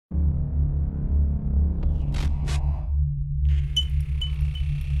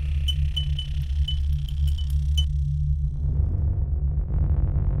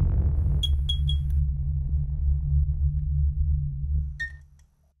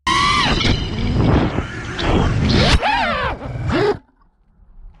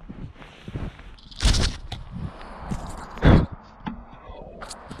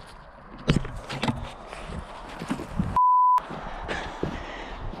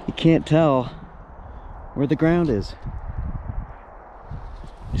you can't tell where the ground is.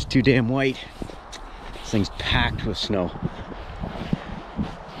 It's too damn white. This thing's packed with snow.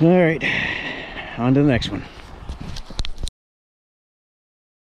 All right, on to the next one.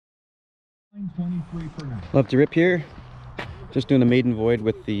 LeDrib here. Just doing a maiden void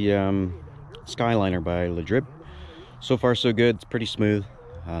with the Skyeliner by LeDrib. So far so good, it's pretty smooth.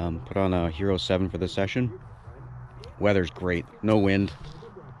 Put on a Hero 7 for this session. Weather's great, no wind,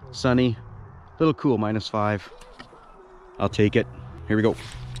 sunny, a little cool, -5. I'll take it. Here we go.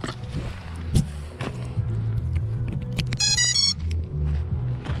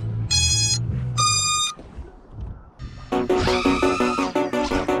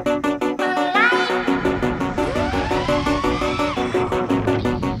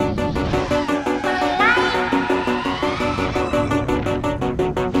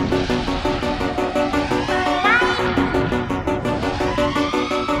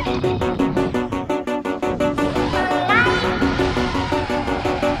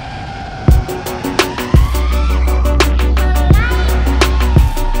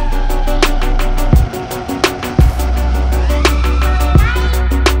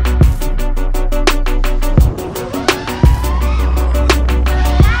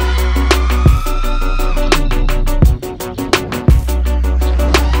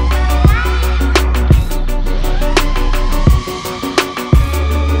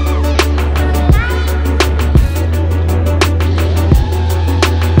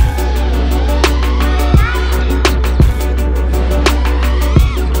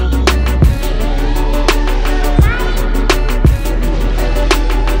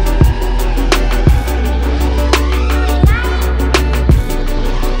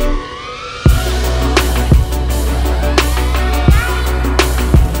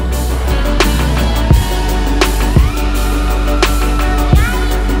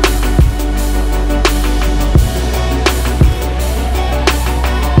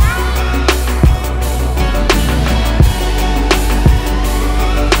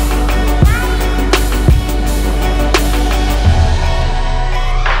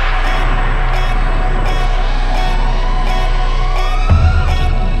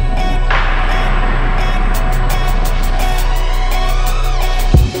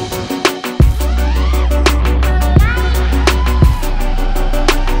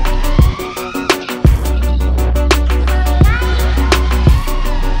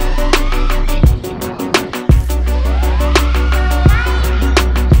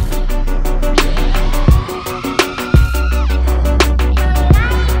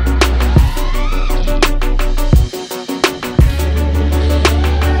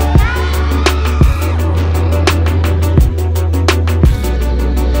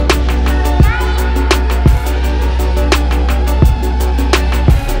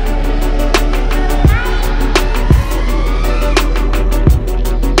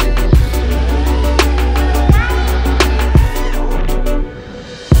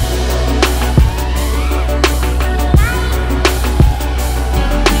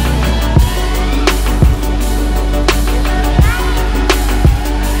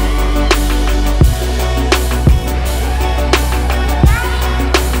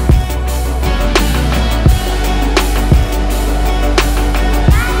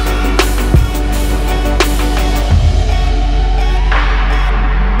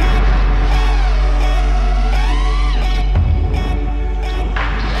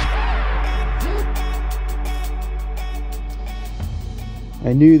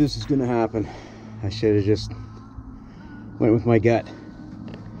 I knew this was gonna happen. I should have just went with my gut.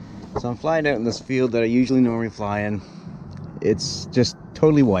 So I'm flying out in this field that I usually normally fly in. It's just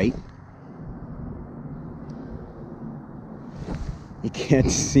totally white. You can't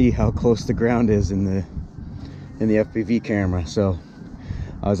see how close the ground is in the FPV camera, so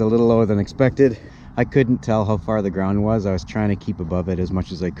I was a little lower than expected. I couldn't tell how far the ground was. I was trying to keep above it as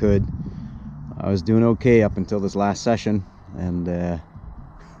much as I could. I was doing okay up until this last session, and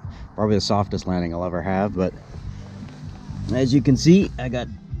probably the softest landing I'll ever have. But as you can see, I got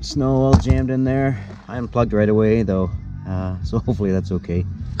snow all jammed in there. I unplugged right away though, so hopefully that's okay.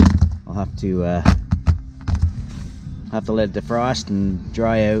 I'll have to let it defrost and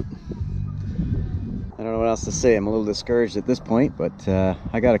dry out. I don't know what else to say. I'm a little discouraged at this point, but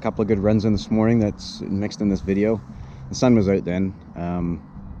I got a couple of good runs in this morning that's mixed in this video. The sun was out then.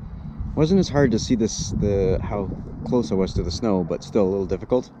 Wasn't as hard to see how close I was to the snow, but still a little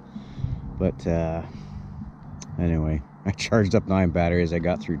difficult. But anyway, I charged up 9 batteries. I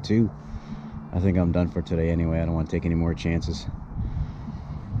got through 2. I think I'm done for today anyway. I don't want to take any more chances.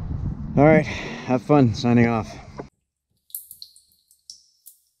 All right, have fun. Signing off.